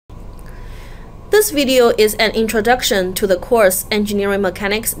This video is an introduction to the course Engineering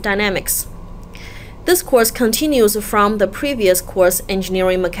Mechanics Dynamics. This course continues from the previous course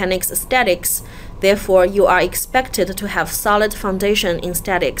Engineering Mechanics Statics. Therefore, you are expected to have solid foundation in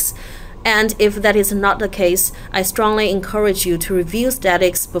statics. And if that is not the case, I strongly encourage you to review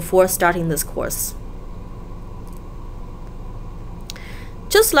statics before starting this course.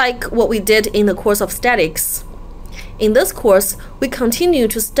 Just like what we did in the course of statics, in this course, we continue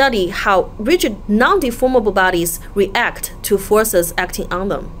to study how rigid, non-deformable bodies react to forces acting on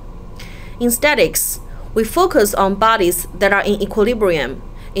them. In statics, we focus on bodies that are in equilibrium.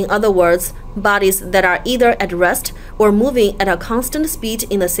 In other words, bodies that are either at rest or moving at a constant speed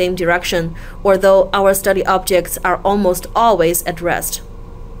in the same direction, although our study objects are almost always at rest.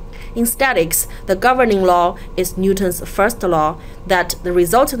 In statics, the governing law is Newton's first law, that the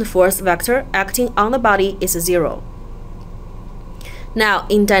resultant force vector acting on the body is zero. Now,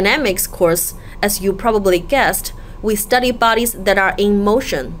 in dynamics course, as you probably guessed, we study bodies that are in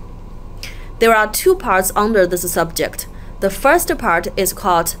motion. There are two parts under this subject. The first part is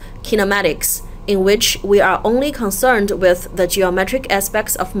called kinematics, in which we are only concerned with the geometric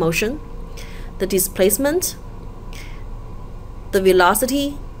aspects of motion, the displacement, the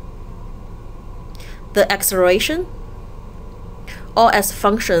velocity, the acceleration, all as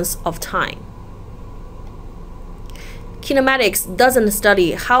functions of time. Kinematics doesn't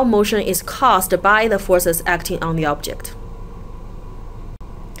study how motion is caused by the forces acting on the object.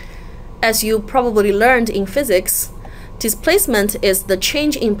 As you probably learned in physics, displacement is the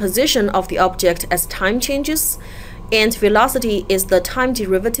change in position of the object as time changes, and velocity is the time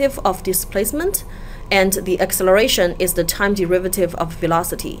derivative of displacement, and the acceleration is the time derivative of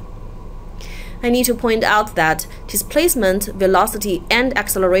velocity. I need to point out that displacement, velocity, and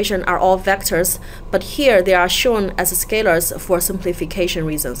acceleration are all vectors, but here they are shown as scalars for simplification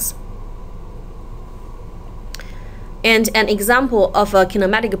reasons. And an example of a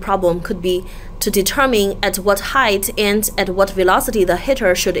kinematic problem could be to determine at what height and at what velocity the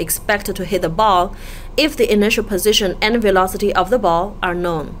hitter should expect to hit the ball if the initial position and velocity of the ball are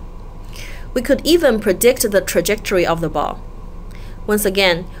known. We could even predict the trajectory of the ball. Once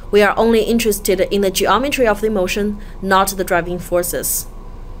again, we are only interested in the geometry of the motion, not the driving forces.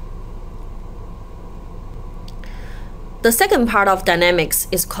 The second part of dynamics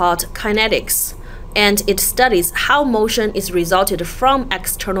is called kinetics, and it studies how motion is resulted from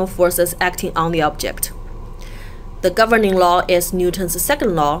external forces acting on the object. The governing law is Newton's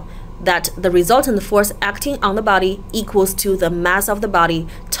second law, that the resultant force acting on the body equals to the mass of the body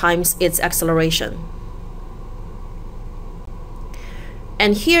times its acceleration.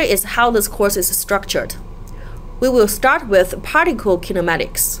 And here is how this course is structured. We will start with particle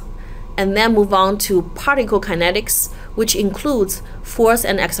kinematics, and then move on to particle kinetics, which includes force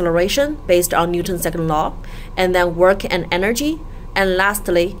and acceleration based on Newton's second law, and then work and energy, and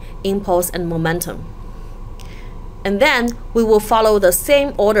lastly, impulse and momentum. And then we will follow the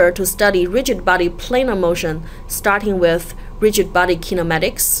same order to study rigid body planar motion, starting with rigid body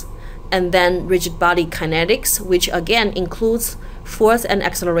kinematics, and then rigid body kinetics, which again includes force and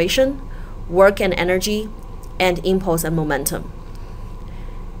acceleration, work and energy, and impulse and momentum.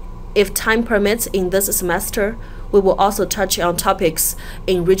 If time permits in this semester, we will also touch on topics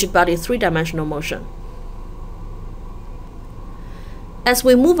in rigid body three-dimensional motion. As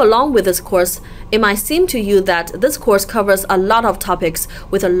we move along with this course, it might seem to you that this course covers a lot of topics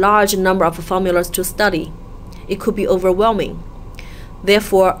with a large number of formulas to study. It could be overwhelming.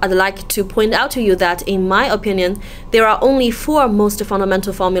 Therefore, I'd like to point out to you that, in my opinion, there are only 4 most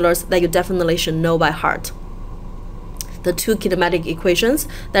fundamental formulas that you definitely should know by heart. The 2 kinematic equations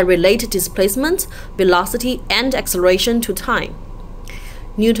that relate displacement, velocity, and acceleration to time,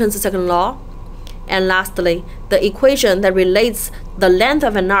 Newton's second law, and lastly, the equation that relates the length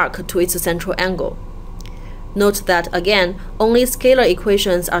of an arc to its central angle. Note that, again, only scalar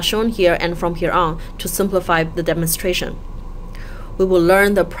equations are shown here and from here on to simplify the demonstration. We will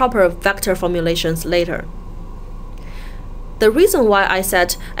learn the proper vector formulations later. The reason why I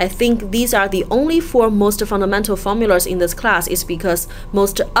said I think these are the only 4 most fundamental formulas in this class is because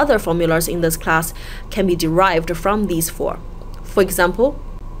most other formulas in this class can be derived from these 4. For example,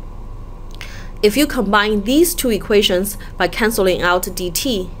 if you combine these 2 equations by canceling out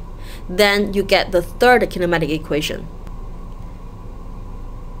dt, then you get the third kinematic equation.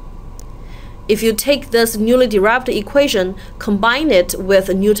 If you take this newly derived equation, combine it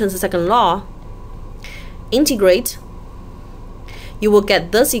with Newton's second law, integrate, you will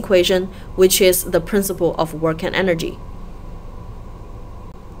get this equation, which is the principle of work and energy.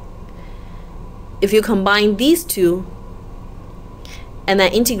 If you combine these two and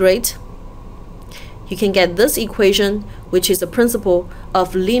then integrate, you can get this equation, which is the principle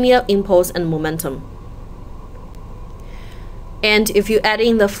of linear impulse and momentum. And if you add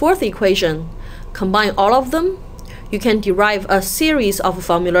in the fourth equation, combine all of them, you can derive a series of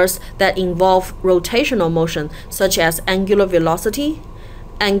formulas that involve rotational motion, such as angular velocity,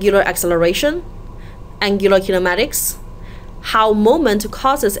 angular acceleration, angular kinematics, how moment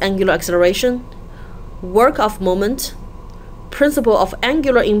causes angular acceleration, work of moment, principle of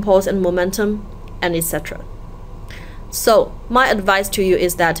angular impulse and momentum, and etc. So, my advice to you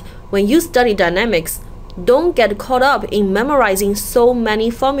is that when you study dynamics, don't get caught up in memorizing so many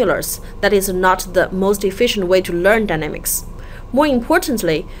formulas. That is not the most efficient way to learn dynamics. More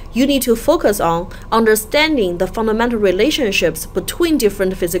importantly, you need to focus on understanding the fundamental relationships between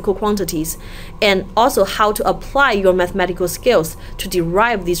different physical quantities and also how to apply your mathematical skills to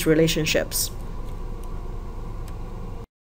derive these relationships.